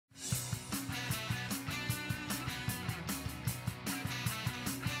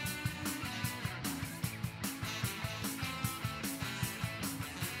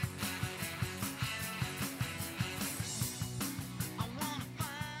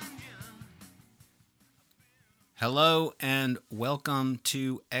Hello and welcome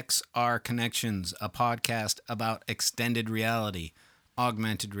to XR Connections, a podcast about extended reality,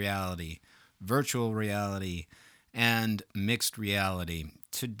 augmented reality, virtual reality, and mixed reality.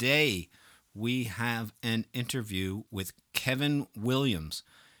 Today, we have an interview with Kevin Williams.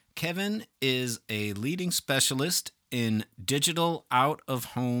 Kevin is a leading specialist in digital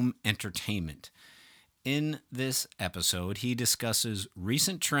out-of-home entertainment. In this episode, he discusses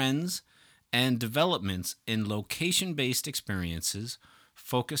recent trends and developments in location-based experiences,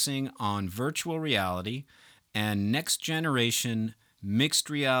 focusing on virtual reality and next-generation mixed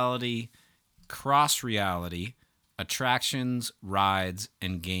reality, cross-reality, attractions, rides,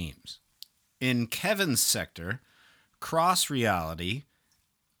 and games. In Kevin's sector, cross-reality,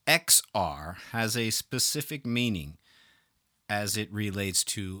 XR, has a specific meaning as it relates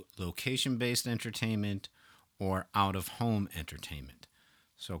to location-based entertainment or out-of-home entertainment.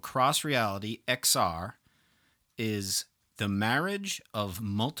 So cross-reality, XR, is the marriage of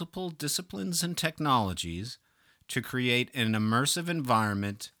multiple disciplines and technologies to create an immersive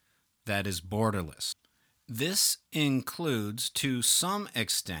environment that is borderless. This includes, to some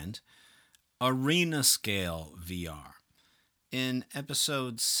extent, arena-scale VR. In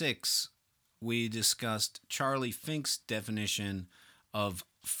episode 6, we discussed Charlie Fink's definition of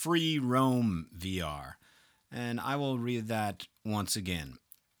free roam VR, and I will read that once again.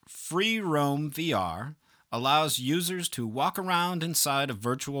 Free roam VR allows users to walk around inside a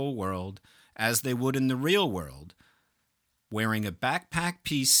virtual world as they would in the real world, wearing a backpack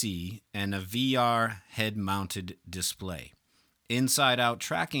PC and a VR head-mounted display. Inside-out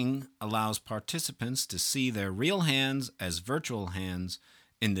tracking allows participants to see their real hands as virtual hands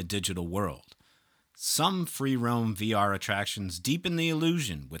in the digital world. Some free roam VR attractions deepen the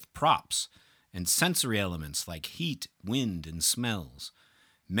illusion with props and sensory elements like heat, wind, and smells.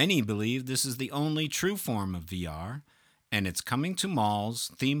 Many believe this is the only true form of VR, and it's coming to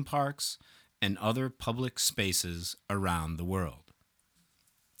malls, theme parks, and other public spaces around the world.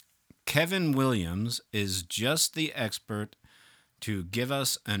 Kevin Williams is just the expert to give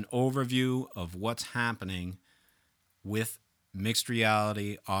us an overview of what's happening with mixed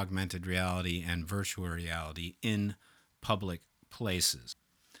reality, augmented reality, and virtual reality in public places.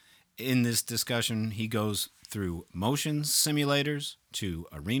 In this discussion, he goes through motion simulators to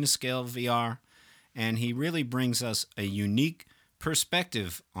arena scale VR, and he really brings us a unique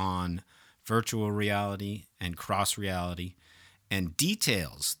perspective on virtual reality and cross reality, and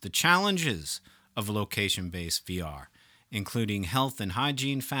details the challenges of location-based VR, including health and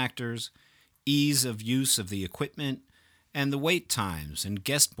hygiene factors, ease of use of the equipment, and the wait times and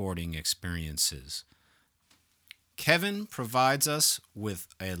guest boarding experiences. Kevin provides us with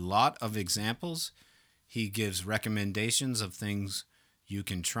a lot of examples. He gives recommendations of things you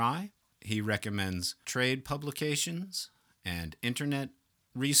can try. He recommends trade publications and internet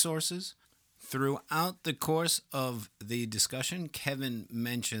resources. Throughout the course of the discussion, Kevin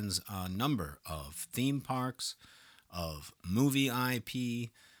mentions a number of theme parks, of movie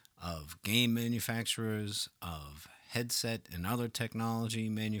IP, of game manufacturers, of headset and other technology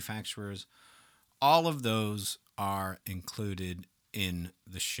manufacturers. All of those are included in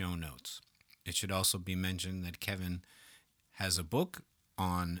the show notes. It should also be mentioned that Kevin has a book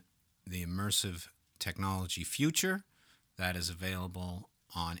on the immersive technology future that is available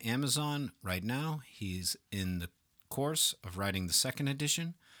on Amazon right now. He's in the course of writing the second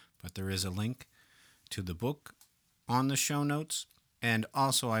edition, but there is a link to the book on the show notes. And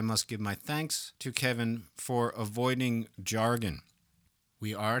also, I must give my thanks to Kevin for avoiding jargon.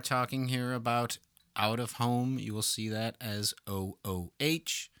 We are talking here about out of home. You will see that as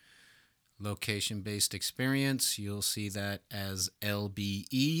OOH. Location-based experience, you'll see that as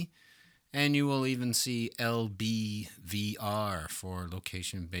LBE. And you will even see LBVR for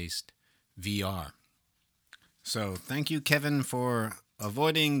location-based VR. So thank you, Kevin, for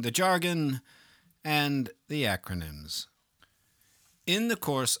avoiding the jargon and the acronyms. In the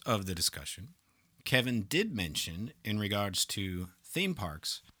course of the discussion, Kevin did mention, in regards to theme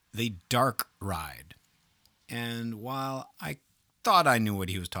parks, the dark ride. And while I thought I knew what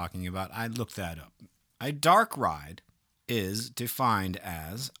he was talking about, I looked that up. A dark ride is defined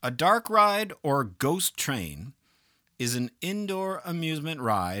as a dark ride or ghost train is an indoor amusement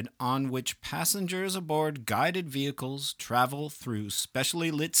ride on which passengers aboard guided vehicles travel through specially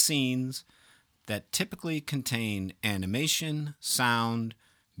lit scenes that typically contain animation, sound,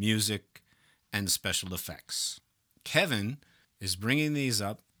 music, and special effects. Kevin is bringing these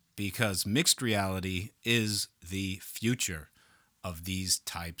up because mixed reality is the future of these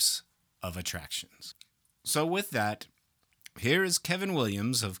types of attractions. So with that, here is Kevin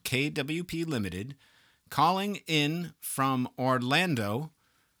Williams of KWP Limited calling in from Orlando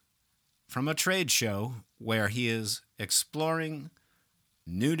from a trade show where he is exploring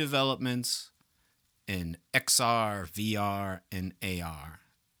new developments in XR, VR, and AR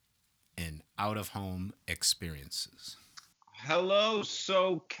and out-of-home experiences. Hello.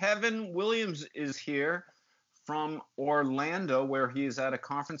 So Kevin Williams is here from Orlando, where he is at a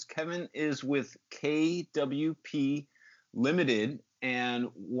conference. Kevin is with KWP Limited, and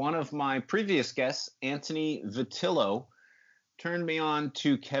one of my previous guests, Anthony Vitillo, turned me on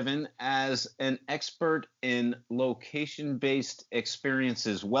to Kevin as an expert in location-based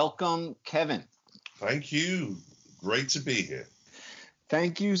experiences. Welcome, Kevin. Thank you. Great to be here.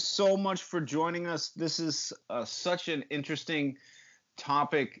 Thank you so much for joining us. This is such an interesting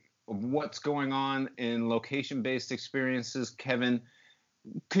topic of what's going on in location-based experiences. Kevin,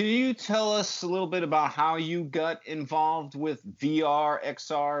 could you tell us a little bit about how you got involved with VR,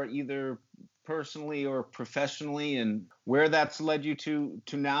 XR, either personally or professionally, and where that's led you to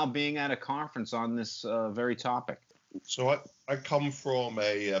now being at a conference on this very topic? So I come from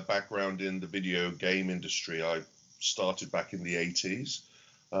a background in the video game industry. I started back in the 80s,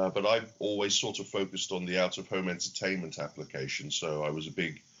 but I've always sort of focused on the out-of-home entertainment application. So I was a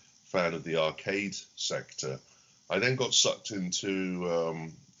big fan of the arcade sector. I then got sucked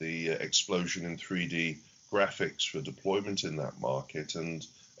into the explosion in 3D graphics for deployment in that market and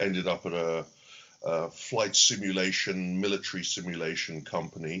ended up at a flight simulation, military simulation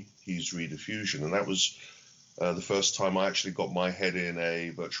company, Hughes Rediffusion. And that was the first time I actually got my head in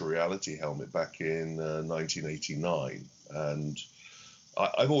a virtual reality helmet back in 1989. And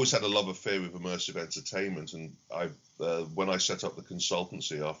I've always had a love affair with immersive entertainment. And when I set up the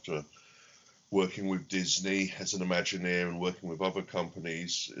consultancy after working with Disney as an Imagineer and working with other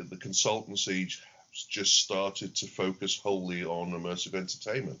companies, the consultancy just started to focus wholly on immersive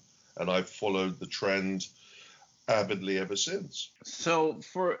entertainment. And I've followed the trend avidly ever since. So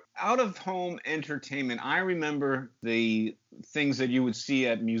for out-of-home entertainment, I remember the things that you would see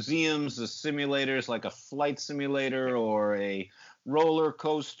at museums, the simulators like a flight simulator or a roller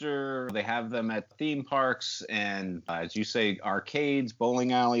coaster. They have them at theme parks and, as you say, arcades,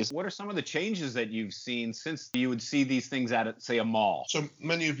 bowling alleys. What are some of the changes that you've seen since you would see these things at, say, a mall? So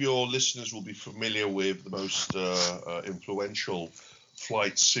many of your listeners will be familiar with the most influential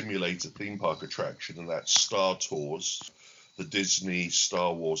flight simulator theme park attraction, and that's Star Tours, the Disney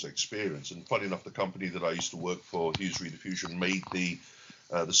Star Wars experience. And funny enough, the company that I used to work for, Hughes Rediffusion, made the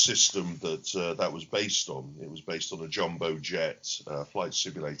system that was based on. It was based on a jumbo jet flight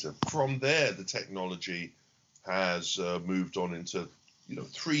simulator. From there, the technology has moved on into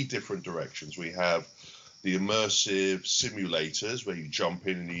three different directions. We have the immersive simulators where you jump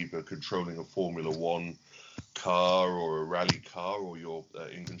in and either controlling a Formula One car or a rally car, or you're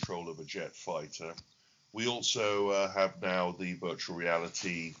in control of a jet fighter. We also have now the virtual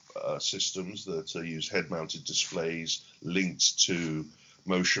reality systems that use head-mounted displays linked to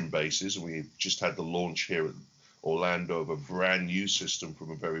motion bases, and we just had the launch here at Orlando of a brand new system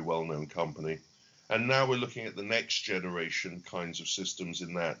from a very well-known company. And now we're looking at the next generation kinds of systems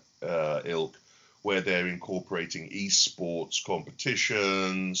in that ilk, where they're incorporating esports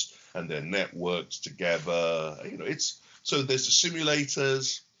competitions and they're networked together. So there's the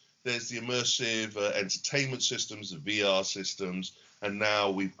simulators, there's the immersive entertainment systems, the VR systems, and now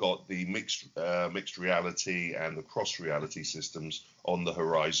we've got the mixed reality and the cross reality systems on the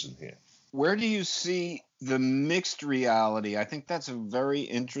horizon here. Where do you see the mixed reality? I think that's a very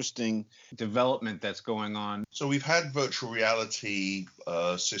interesting development that's going on. So we've had virtual reality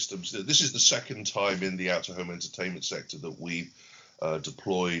systems. This is the second time in the out-of-home entertainment sector that we've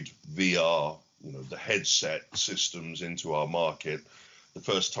deployed VR, the headset systems into our market. The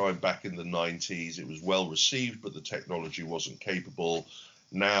first time back in the 90s, it was well received, but the technology wasn't capable.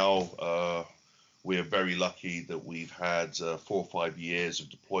 Now, we're very lucky that we've had 4 or 5 years of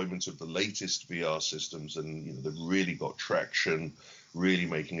deployment of the latest VR systems, and they've really got traction, really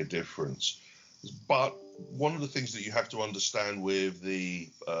making a difference. But one of the things that you have to understand with the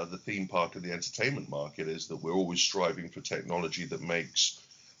theme park and the entertainment market is that we're always striving for technology that makes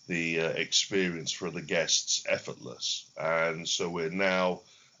the experience for the guests effortless. And so we're now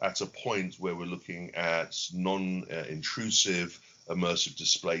at a point where we're looking at non-intrusive immersive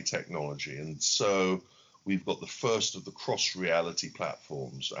display technology. And so we've got the first of the cross reality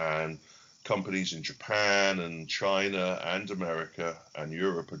platforms, and companies in Japan and China and America and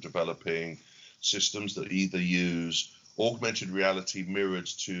Europe are developing systems that either use augmented reality mirrored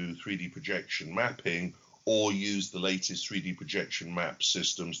to 3D projection mapping, or use the latest 3D projection map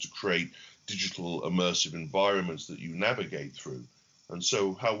systems to create digital immersive environments that you navigate through. And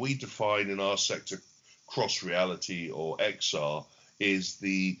so how we define in our sector cross reality or XR is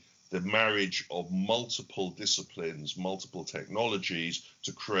the marriage of multiple disciplines, multiple technologies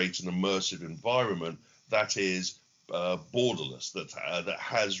to create an immersive environment that is borderless, that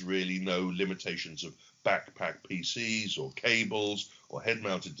has really no limitations of backpack PCs or cables or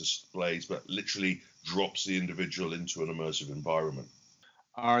head-mounted displays, but literally drops the individual into an immersive environment.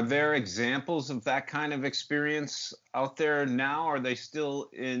 Are there examples of that kind of experience out there now? Are they still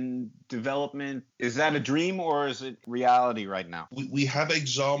in development? Is that a dream or is it reality right now? We have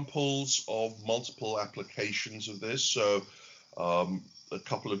examples of multiple applications of this. So a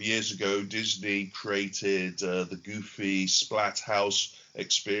couple of years ago, Disney created the Goofy Splathouse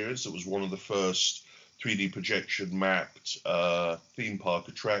experience. It was one of the first 3D projection mapped theme park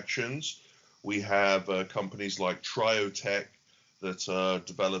attractions. We have companies like Triotech that are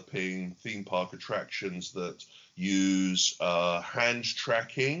developing theme park attractions that use hand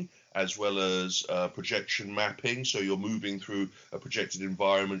tracking as well as projection mapping. So you're moving through a projected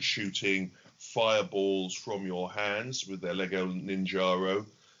environment, shooting fireballs from your hands with their Lego Ninjago.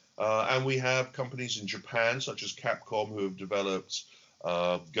 And we have companies in Japan, such as Capcom, who have developed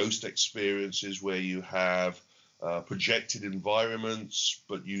ghost experiences where you have projected environments,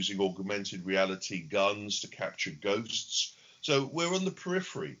 but using augmented reality guns to capture ghosts. So we're on the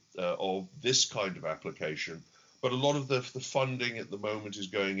periphery of this kind of application, but a lot of the funding at the moment is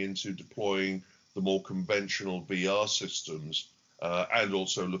going into deploying the more conventional VR systems and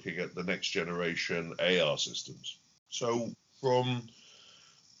also looking at the next generation AR systems. So from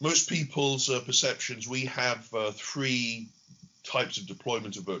most people's perceptions, we have three types of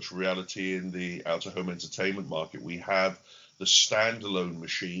deployment of virtual reality in the out-of-home entertainment market. We have the standalone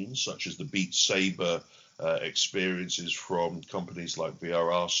machines, such as the Beat Saber experiences from companies like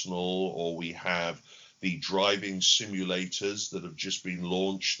VR Arsenal, or we have the driving simulators that have just been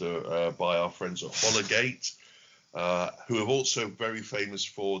launched by our friends at Hologate, who are also very famous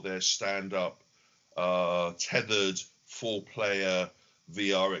for their stand-up tethered four-player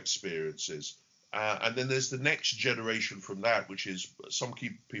VR experiences. And then there's the next generation from that, which is some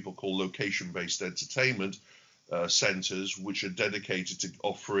people call location-based entertainment centers, which are dedicated to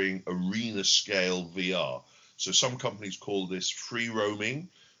offering arena-scale VR. So some companies call this free roaming.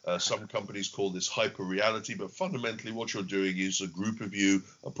 Some companies call this hyper reality, but fundamentally what you're doing is a group of you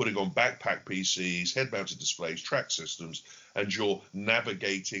are putting on backpack PCs, head-mounted displays, track systems, and you're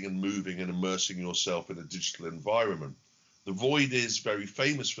navigating and moving and immersing yourself in a digital environment. The Void is very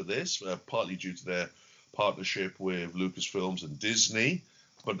famous for this, partly due to their partnership with Lucasfilms and Disney,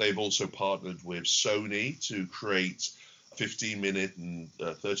 but they've also partnered with Sony to create 15-minute and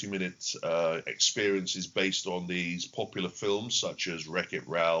 30-minute experiences based on these popular films such as Wreck-It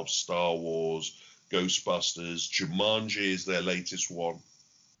Ralph, Star Wars, Ghostbusters, Jumanji is their latest one,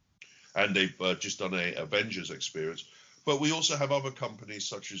 and they've just done a Avengers experience. But we also have other companies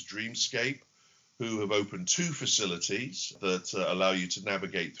such as Dreamscape, who have opened 2 facilities that allow you to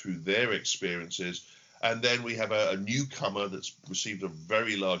navigate through their experiences. And then we have a newcomer that's received a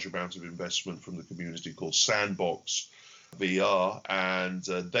very large amount of investment from the community called Sandbox VR, and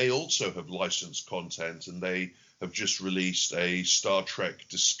they also have licensed content, and they have just released a Star Trek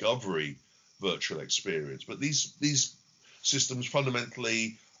Discovery virtual experience. But these systems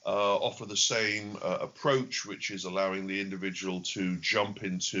fundamentally offer the same approach, which is allowing the individual to jump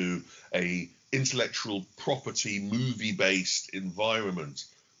into a intellectual property movie-based environment.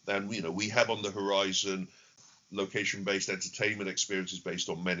 And we have on the horizon location-based entertainment experiences based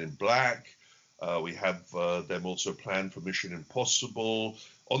on Men in Black. We have them also planned for Mission Impossible.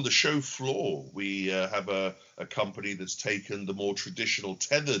 On the show floor, we have a company that's taken the more traditional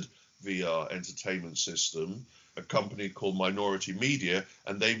tethered VR entertainment system, a company called Minority Media,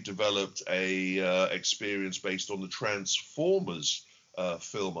 and they've developed a experience based on the Transformers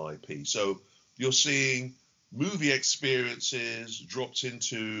film IP. So you're seeing movie experiences dropped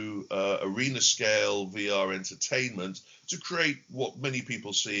into arena-scale VR entertainment to create what many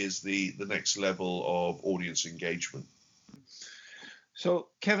people see as the next level of audience engagement. So,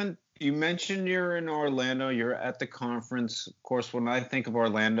 Kevin, you mentioned you're in Orlando, you're at the conference. Of course, when I think of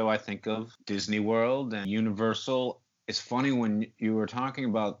Orlando, I think of Disney World and Universal. It's funny, when you were talking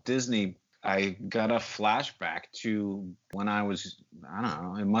about Disney, I got a flashback to when I was, I don't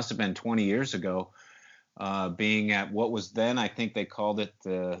know, it must have been 20 years ago, being at what was then, I think they called it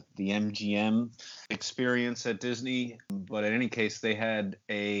the MGM experience at Disney. But in any case, they had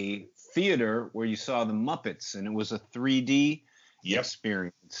a theater where you saw the Muppets, and it was a 3D Yep.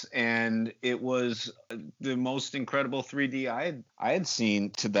 experience, and it was the most incredible 3D I had seen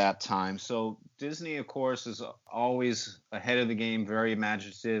to that time. So Disney, of course, is always ahead of the game, very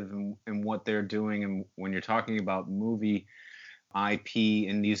imaginative in what they're doing. And when you're talking about movie IP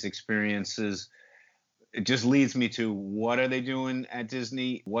and these experiences, it just leads me to what are they doing at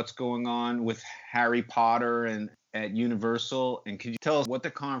Disney? What's going on with Harry Potter and at Universal? And could you tell us what the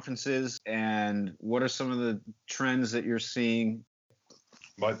conference is and what are some of the trends that you're seeing?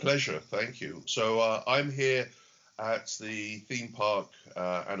 My pleasure. Thank you. So I'm here at the theme park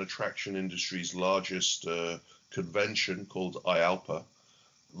and attraction industry's largest convention called IALPA,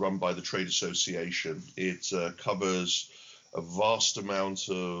 run by the Trade Association. It covers a vast amount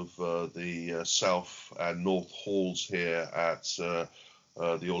of the South and North halls here at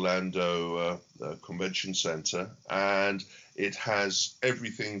the Orlando Convention Center, and it has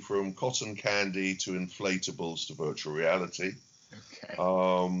everything from cotton candy to inflatables to virtual reality.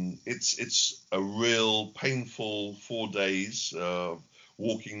 Okay. It's a real painful 4 days,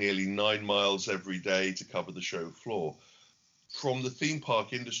 walking nearly 9 miles every day to cover the show floor. From the theme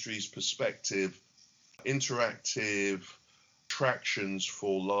park industry's perspective, interactive attractions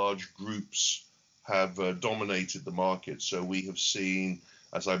for large groups have dominated the market. So we have seen,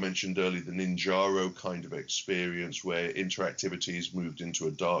 as I mentioned earlier, the Ninjaro kind of experience where interactivity has moved into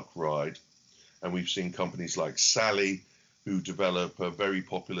a dark ride. And we've seen companies like Sally, who develop a very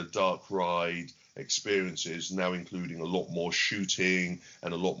popular dark ride experiences, now including a lot more shooting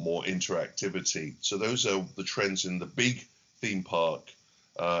and a lot more interactivity. So those are the trends in the big theme park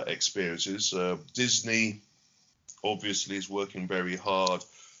experiences. Disney obviously is working very hard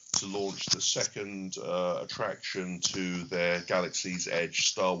to launch the second attraction to their Galaxy's Edge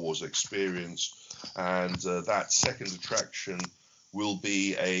Star Wars experience. And that second attraction will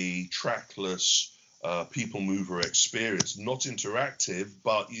be a trackless people mover experience, not interactive,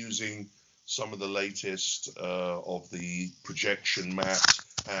 but using some of the latest of the projection mat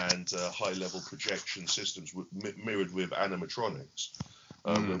and high level projection systems mirrored with animatronics,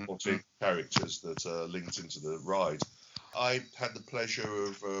 robotic characters that are linked into the ride. I had the pleasure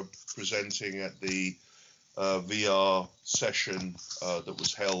of presenting at the VR session that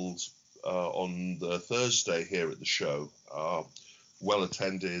was held on the Thursday here at the show.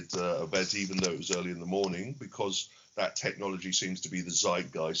 Well-attended event, even though it was early in the morning, because that technology seems to be the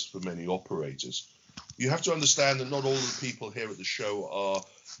zeitgeist for many operators. You have to understand that not all of the people here at the show are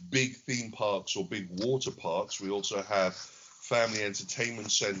big theme parks or big water parks. We also have family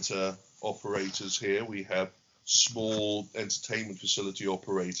entertainment center operators here. We have small entertainment facility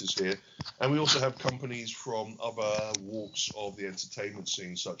operators here. And we also have companies from other walks of the entertainment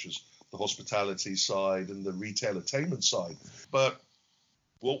scene, such as the hospitality side and the retail attainment side. But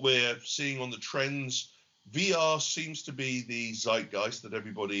what we're seeing on the trends, VR seems to be the zeitgeist that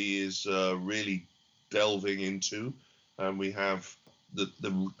everybody is really delving into. And we have the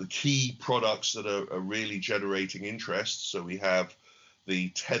key products that are really generating interest. So we have the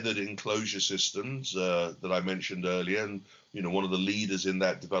tethered enclosure systems that I mentioned earlier. And, one of the leaders in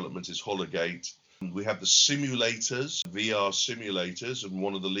that development is Hologate. We have the simulators, VR simulators, and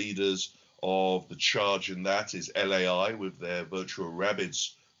one of the leaders of the charge in that is LAI with their Virtual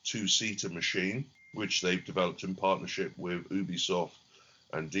Rabbids 2-seater machine, which they've developed in partnership with Ubisoft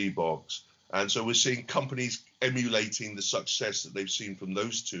and D-Box. And so we're seeing companies emulating the success that they've seen from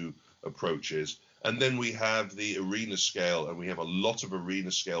those two approaches. And then we have the arena scale, and we have a lot of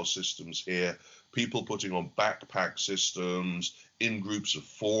arena scale systems here, people putting on backpack systems in groups of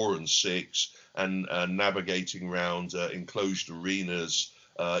 4 and 6 and navigating around enclosed arenas,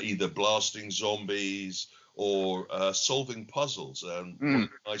 either blasting zombies or solving puzzles. And one of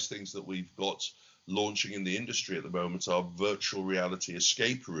the nice things that we've got launching in the industry at the moment are virtual reality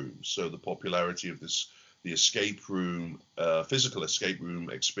escape rooms. So the popularity of the escape room, physical escape room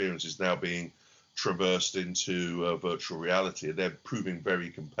experience is now being traversed into virtual reality. They're proving very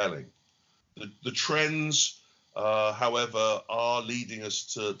compelling. The trends, however, are leading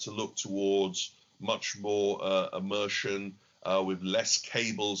us to look towards much more immersion with less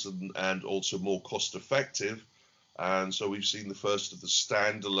cables and also more cost effective. And so we've seen the first of the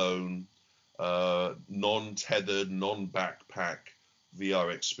standalone, non-tethered, non-backpack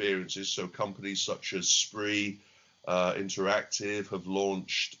VR experiences. So companies such as Spree Interactive have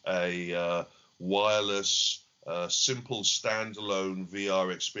launched a wireless, simple standalone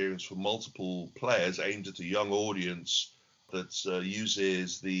VR experience for multiple players aimed at a young audience that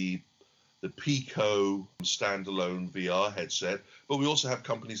uses the Pico standalone VR headset. But we also have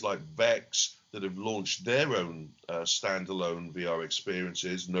companies like Vex, that have launched their own standalone VR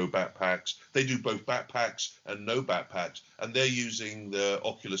experiences, no backpacks. They do both backpacks and no backpacks, and they're using the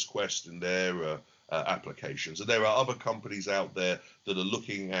Oculus Quest in their applications. And there are other companies out there that are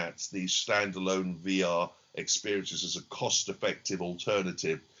looking at these standalone VR experiences as a cost-effective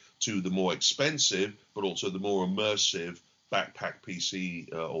alternative to the more expensive, but also the more immersive backpack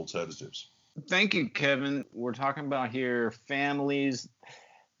PC alternatives. Thank you, Kevin. We're talking about here families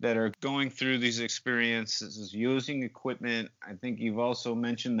that are going through these experiences, using equipment. I think you've also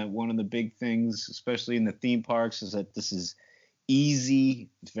mentioned that one of the big things, especially in the theme parks, is that this is easy.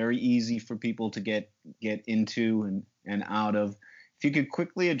 It's very easy for people to get into and out of. If you could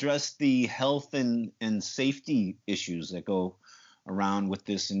quickly address the health and safety issues that go around with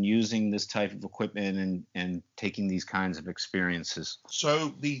this and using this type of equipment and taking these kinds of experiences.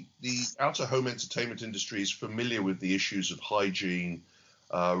 So the out-of-home entertainment industry is familiar with the issues of hygiene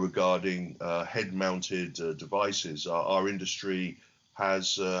regarding head-mounted devices. Our industry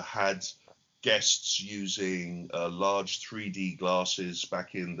has had guests using large 3D glasses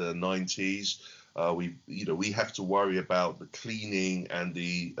back in the 90s. We have to worry about the cleaning and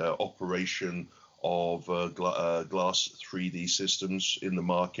the operation of glass 3D systems in the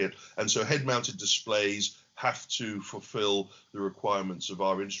market. And so head-mounted displays have to fulfill the requirements of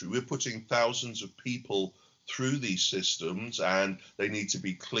our industry. We're putting thousands of people through these systems, and they need to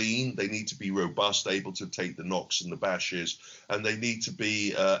be clean, they need to be robust, able to take the knocks and the bashes, and they need to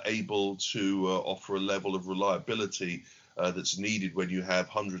be able to offer a level of reliability that's needed when you have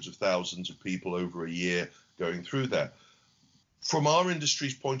hundreds of thousands of people over a year going through that. From our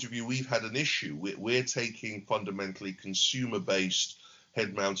industry's point of view, we've had an issue. We're taking fundamentally consumer-based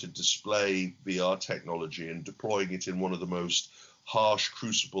head-mounted display VR technology and deploying it in one of the most harsh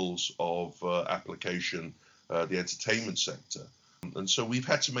crucibles of application, the entertainment sector. And so we've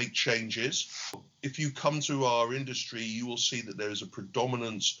had to make changes. If you come to our industry, you will see that there is a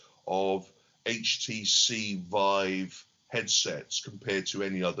predominance of HTC Vive headsets compared to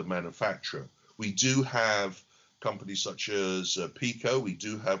any other manufacturer. We do have companies such as Pico, we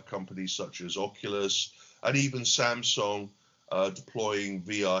do have companies such as Oculus, and even Samsung deploying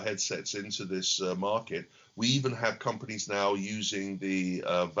VR headsets into this market. We even have companies now using the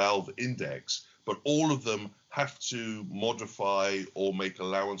Valve Index, but all of them have to modify or make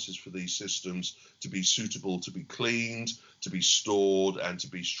allowances for these systems to be suitable, to be cleaned, to be stored, and to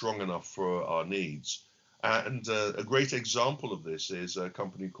be strong enough for our needs. And a great example of this is a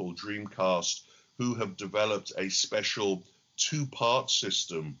company called Dreamcast, who have developed a special two-part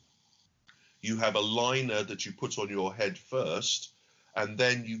system. You have a liner that you put on your head first, and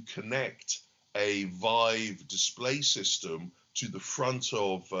then you connect a Vive display system to the front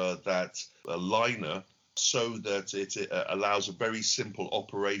of that liner so that it allows a very simple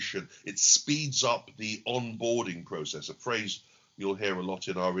operation. It speeds up the onboarding process, a phrase you'll hear a lot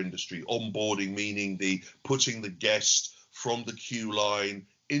in our industry. Onboarding meaning the putting the guest from the queue line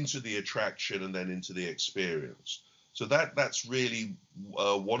into the attraction and then into the experience. So that's really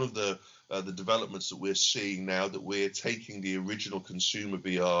one of the developments that we're seeing now, that we're taking the original consumer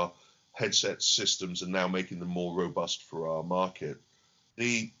VR headset systems and now making them more robust for our market.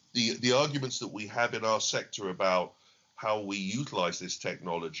 The arguments that we have in our sector about how we utilize this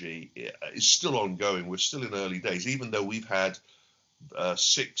technology is still ongoing. We're still in early days, even though we've had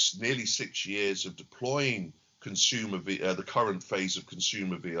nearly 6 years of deploying the current phase of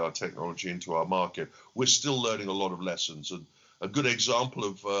consumer VR technology into our market. We're still learning a lot of lessons. And a good example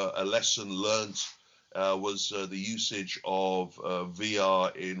of a lesson learned was the usage of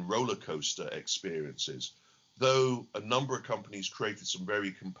VR in roller coaster experiences. Though a number of companies created some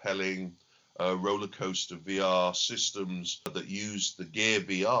very compelling roller coaster VR systems that used the Gear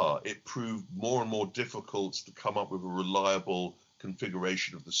VR, it proved more and more difficult to come up with a reliable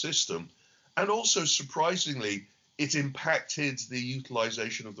configuration of the system. And also, surprisingly, it impacted the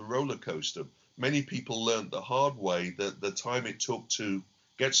utilization of the roller coaster. Many people learned the hard way that the time it took to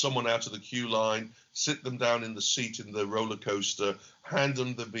get someone out of the queue line, sit them down in the seat in the roller coaster, hand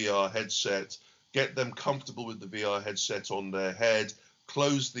them the VR headset, get them comfortable with the VR headset on their head,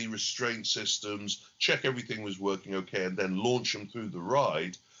 close the restraint systems, check everything was working okay, and then launch them through the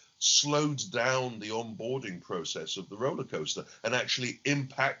ride, slowed down the onboarding process of the roller coaster and actually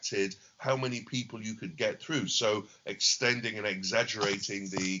impacted how many people you could get through, so extending and exaggerating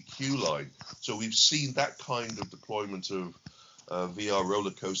the queue line. So we've seen that kind of deployment of VR roller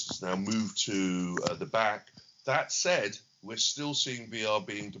coasters now move to the back. That said, we're still seeing VR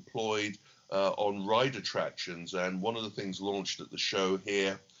being deployed on ride attractions, and one of the things launched at the show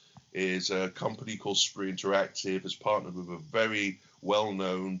here is a company called Spree Interactive has partnered with a very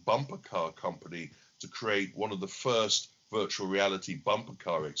well-known bumper car company to create one of the first virtual reality bumper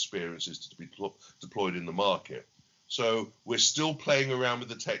car experiences to be deployed in the market. So we're still playing around with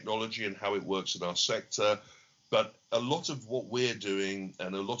the technology and how it works in our sector, but a lot of what we're doing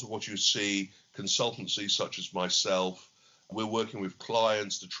and a lot of what you see, consultancies such as myself, we're working with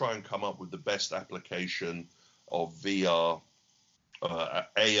clients to try and come up with the best application of VR,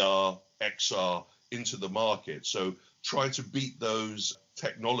 AR, XR into the market. So trying to beat those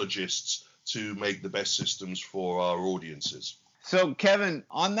technologists to make the best systems for our audiences. So, Kevin,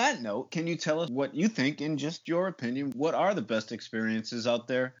 on that note, can you tell us what you think, in just your opinion, what are the best experiences out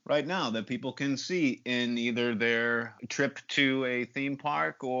there right now that people can see in either their trip to a theme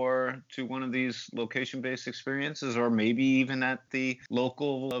park or to one of these location-based experiences, or maybe even at the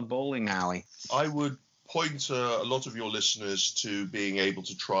local bowling alley? I would point a lot of your listeners to being able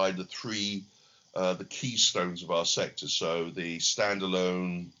to try the keystones of our sector. So the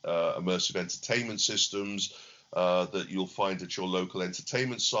standalone immersive entertainment systems that you'll find at your local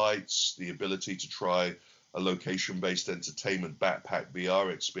entertainment sites, the ability to try a location-based entertainment backpack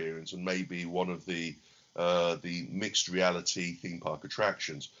VR experience, and maybe one of the mixed reality theme park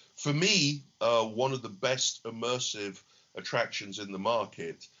attractions. For me, one of the best immersive attractions in the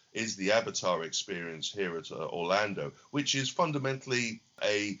market is the Avatar experience here at Orlando, which is fundamentally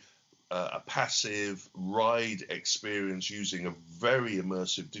a passive ride experience using a very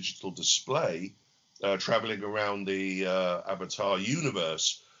immersive digital display traveling around the Avatar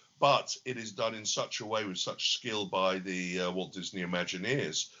universe. But it is done in such a way with such skill by the Walt Disney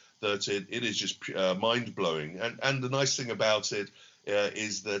Imagineers that it is just mind-blowing. And the nice thing about it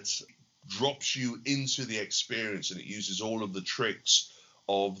is that it drops you into the experience, and it uses all of the tricks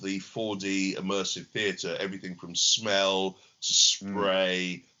of the 4D immersive theater, everything from smell to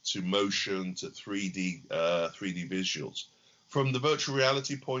spray to motion to 3D visuals. From the virtual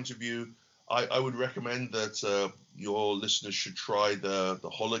reality point of view, I would recommend that your listeners should try the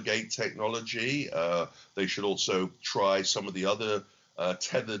Hologate technology. They should also try some of the other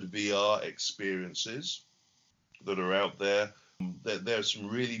tethered VR experiences that are out there. There are some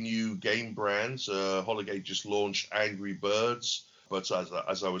really new game brands. Hologate just launched Angry Birds. But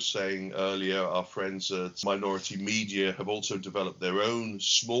as I was saying earlier, our friends at Minority Media have also developed their own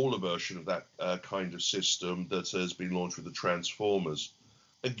smaller version of that kind of system that has been launched with the Transformers.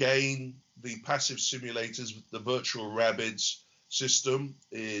 Again, the passive simulators, the Virtual Rabbids system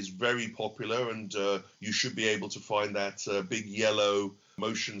is very popular, and you should be able to find that big yellow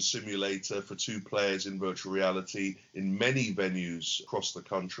motion simulator for 2 players in virtual reality in many venues across the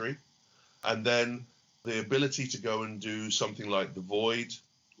country. And then the ability to go and do something like The Void,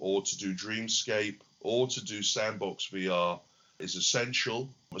 or to do Dreamscape, or to do Sandbox VR is essential,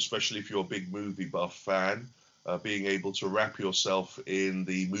 especially if you're a big movie buff fan. Being able to wrap yourself in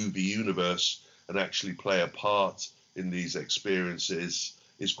the movie universe and actually play a part in these experiences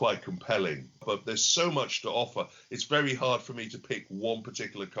is quite compelling. But there's so much to offer. It's very hard for me to pick one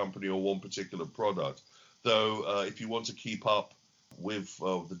particular company or one particular product. Though if you want to keep up with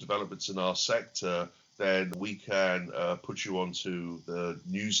the developments in our sector, then we can put you onto the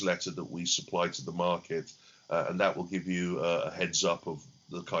newsletter that we supply to the market, and that will give you a heads up of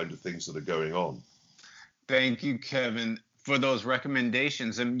the kind of things that are going on. Thank you, Kevin, for those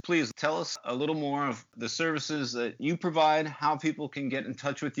recommendations. And please tell us a little more of the services that you provide, how people can get in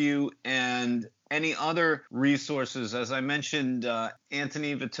touch with you, and any other resources. As I mentioned,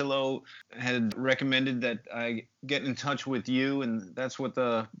 Anthony Vitillo had recommended that I get in touch with you, and that's what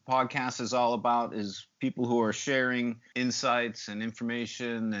the podcast is all about, is people who are sharing insights and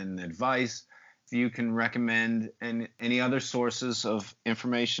information and advice. You can recommend any other sources of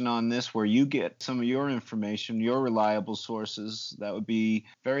information on this where you get some of your information, your reliable sources, that would be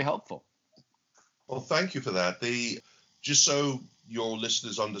very helpful. Well, thank you for that. Just so your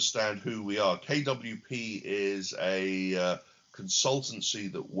listeners understand who we are, KWP is a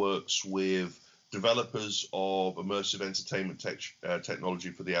consultancy that works with developers of immersive entertainment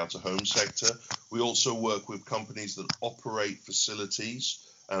technology for the out-of-home sector. We also work with companies that operate facilities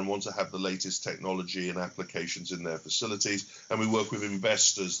and want to have the latest technology and applications in their facilities. And we work with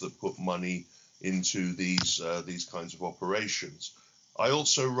investors that put money into these kinds of operations. I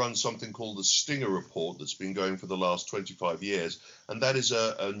also run something called the Stinger Report that's been going for the last 25 years. And that is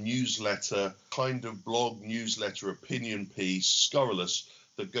a newsletter, kind of blog newsletter opinion piece, scurrilous,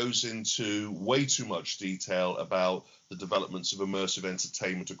 that goes into way too much detail about the developments of immersive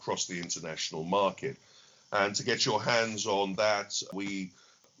entertainment across the international market. And to get your hands on that, we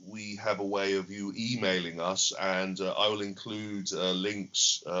have a way of you emailing us, and I will include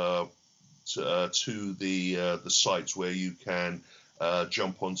links to the sites where you can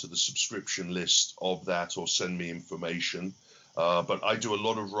jump onto the subscription list of that or send me information. But I do a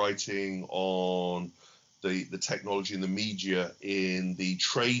lot of writing on the technology and the media in the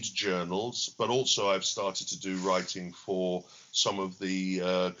trade journals, but also I've started to do writing for some of the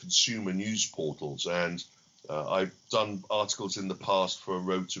consumer news portals. And I've done articles in the past for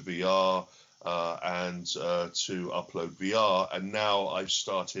Road to VR and to Upload VR. And now I've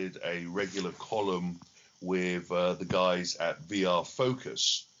started a regular column with the guys at VR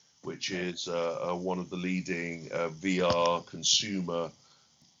Focus, which is one of the leading VR consumer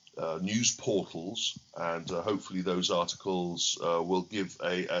news portals, and hopefully those articles will give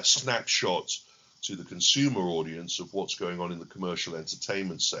a snapshot to the consumer audience of what's going on in the commercial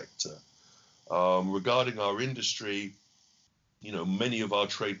entertainment sector. Regarding our industry, many of our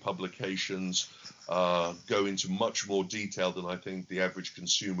trade publications go into much more detail than I think the average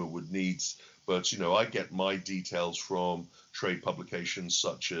consumer would need. But, I get my details from trade publications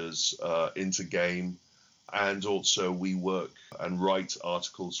such as Intergame, and also we work and write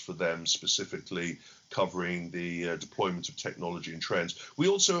articles for them specifically covering the deployment of technology and trends. We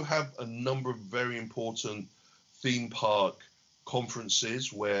also have a number of very important theme park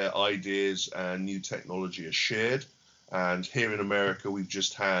conferences where ideas and new technology are shared. And here in America, we've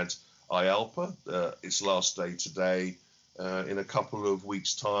just had IALPA, its last day today. In a couple of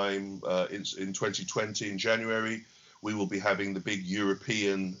weeks' time, in 2020, in January, we will be having the big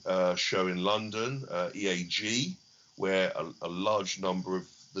European show in London, EAG, where a large number of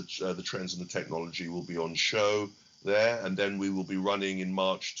the trends and the technology will be on show there. And then we will be running in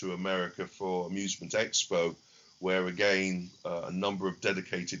March to America for Amusement Expo, where again, a number of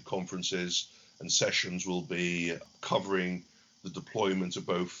dedicated conferences and sessions will be covering the deployment of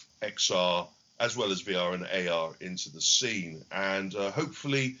both XR as well as VR and AR into the scene. And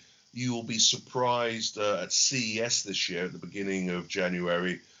hopefully you will be surprised at CES this year at the beginning of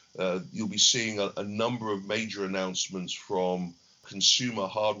January. You'll be seeing a number of major announcements from consumer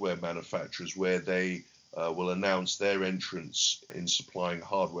hardware manufacturers where they will announce their entrance in supplying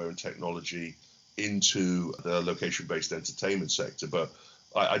hardware and technology into the location-based entertainment sector. But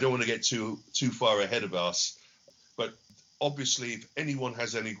I don't want to get too far ahead of us. But obviously, if anyone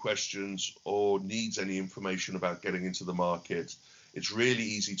has any questions or needs any information about getting into the market, it's really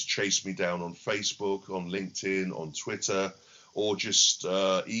easy to chase me down on Facebook, on LinkedIn, on Twitter, or just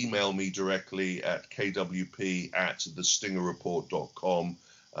email me directly at kwp@thestingerreport.com,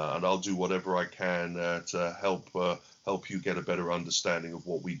 and I'll do whatever I can to help you get a better understanding of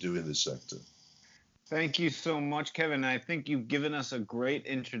what we do in this sector. Thank you so much, Kevin. I think you've given us a great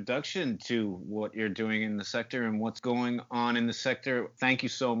introduction to what you're doing in the sector and what's going on in the sector. Thank you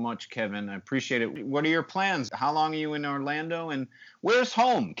so much, Kevin. I appreciate it. What are your plans? How long are you in Orlando? And where's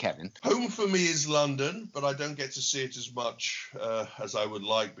home, Kevin? Home for me is London, but I don't get to see it as much as I would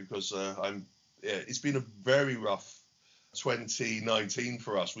like because it's been a very rough 2019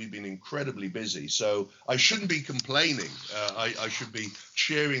 for us. We've been incredibly busy, so I shouldn't be complaining. I should be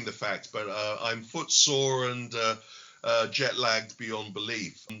cheering the fact, but I'm footsore and jet lagged beyond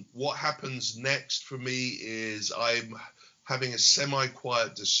belief. What happens next for me is I'm having a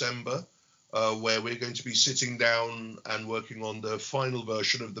semi-quiet December where we're going to be sitting down and working on the final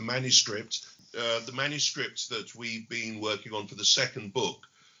version of the manuscript that we've been working on for the second book.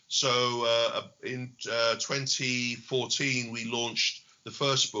 So in 2014, we launched the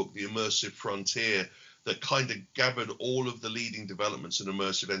first book, The Immersive Frontier, that kind of gathered all of the leading developments in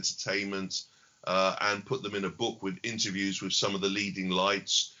immersive entertainment and put them in a book with interviews with some of the leading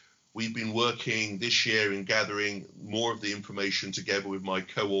lights. We've been working this year in gathering more of the information together with my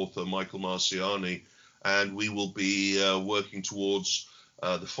co-author, Michael Marciani, and we will be working towards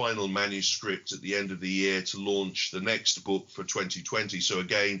the final manuscript at the end of the year to launch the next book for 2020. So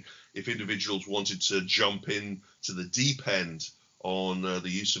again, if individuals wanted to jump in to the deep end on the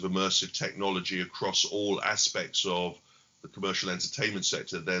use of immersive technology across all aspects of the commercial entertainment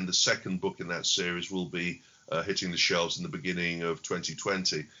sector, then the second book in that series will be hitting the shelves in the beginning of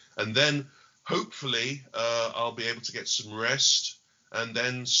 2020. And then hopefully I'll be able to get some rest and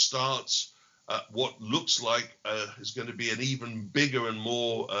then start what looks like is going to be an even bigger and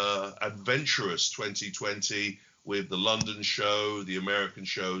more adventurous 2020 with the London show, the American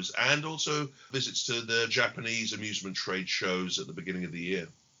shows, and also visits to the Japanese amusement trade shows at the beginning of the year.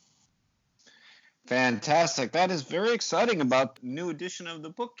 Fantastic. That is very exciting about the new edition of the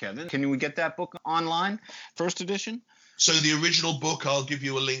book, Kevin. Can we get that book online, first edition? So the original book, I'll give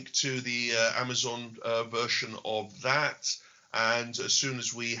you a link to the Amazon version of that. And as soon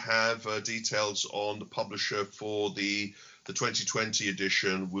as we have details on the publisher for the 2020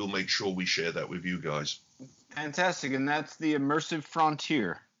 edition, we'll make sure we share that with you guys. Fantastic. And that's the Immersive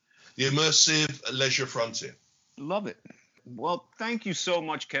Frontier. The Immersive Leisure Frontier. Love it. Well, thank you so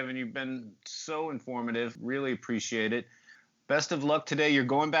much, Kevin. You've been so informative. Really appreciate it. Best of luck today. You're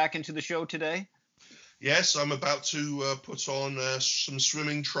going back into the show today? Yes, I'm about to put on some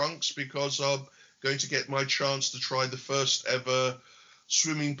swimming trunks because I'm going to get my chance to try the first ever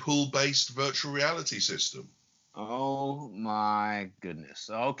swimming pool-based virtual reality system. Oh my goodness.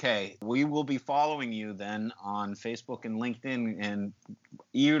 Okay. We will be following you then on Facebook and LinkedIn and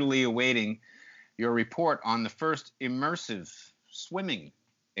eagerly awaiting your report on the first immersive swimming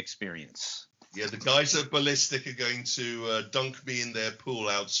experience. Yeah, the guys at Ballistic are going to dunk me in their pool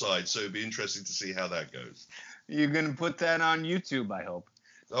outside, so it'll be interesting to see how that goes. You're going to put that on YouTube, I hope.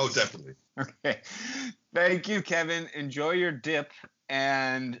 Oh, definitely. Okay. Thank you, Kevin. Enjoy your dip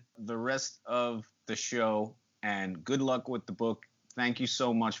and the rest of the show, and good luck with the book. Thank you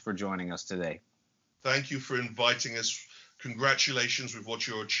so much for joining us today. Thank you for inviting us. Congratulations with what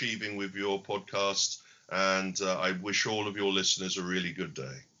you're achieving with your podcast, and I wish all of your listeners a really good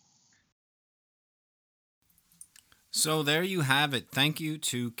day. So there you have it. Thank you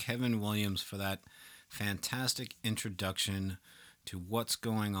to Kevin Williams for that fantastic introduction to what's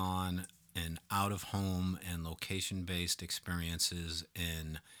going on in out-of-home and location-based experiences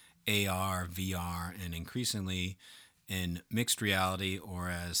in AR, VR, and increasingly in mixed reality, or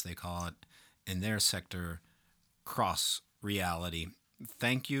as they call it in their sector, cross reality.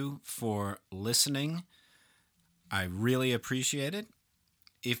 Thank you for listening. I really appreciate it.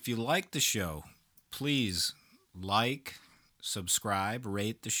 If you like the show, please like, subscribe,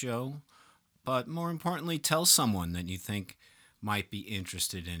 rate the show, but more importantly, tell someone that you think might be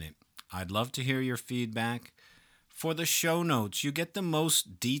interested in it. I'd love to hear your feedback. For the show notes, you get the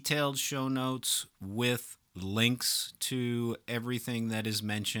most detailed show notes with links to everything that is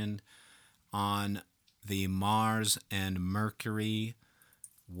mentioned on the Mars and Mercury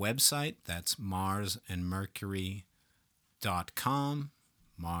website. That's marsandmercury.com.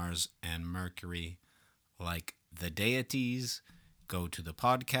 Mars and Mercury, like the deities. Go to the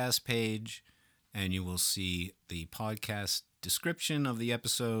podcast page and you will see the podcast description of the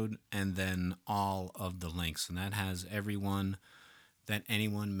episode and then all of the links. And that has everyone that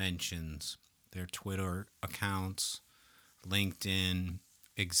anyone mentions, their Twitter accounts, LinkedIn,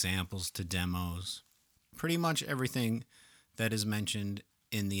 examples to demos. Pretty much everything that is mentioned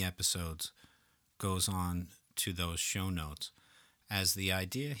in the episodes goes on to those show notes. As the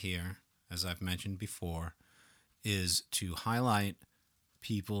idea here, as I've mentioned before, is to highlight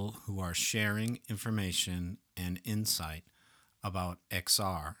people who are sharing information and insight about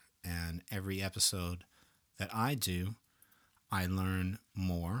XR. And every episode that I do, I learn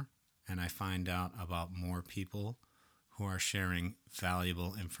more and I find out about more people who are sharing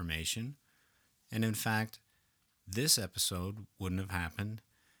valuable information. And in fact, this episode wouldn't have happened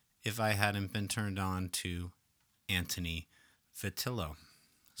if I hadn't been turned on to Anthony Vitillo.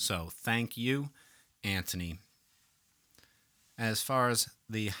 So thank you, Anthony. As far as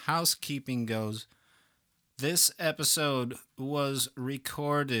the housekeeping goes, this episode was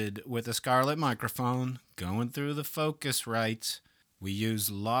recorded with a Scarlett microphone going through the Focusrite. We use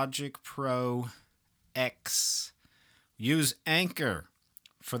Logic Pro X. We use Anchor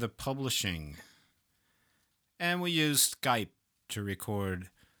for the publishing. And we use Skype to record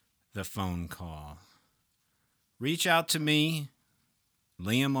the phone call. Reach out to me,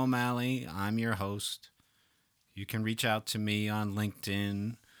 Liam O'Malley. I'm your host. You can reach out to me on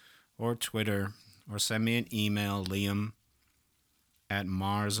LinkedIn or Twitter or send me an email,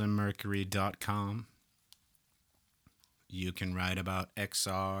 liam@marsandmercury.com. You can write about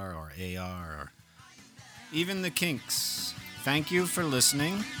XR or AR or even the kinks. Thank you for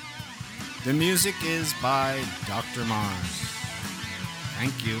listening. The music is by Dr. Mars.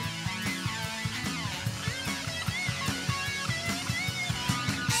 Thank you.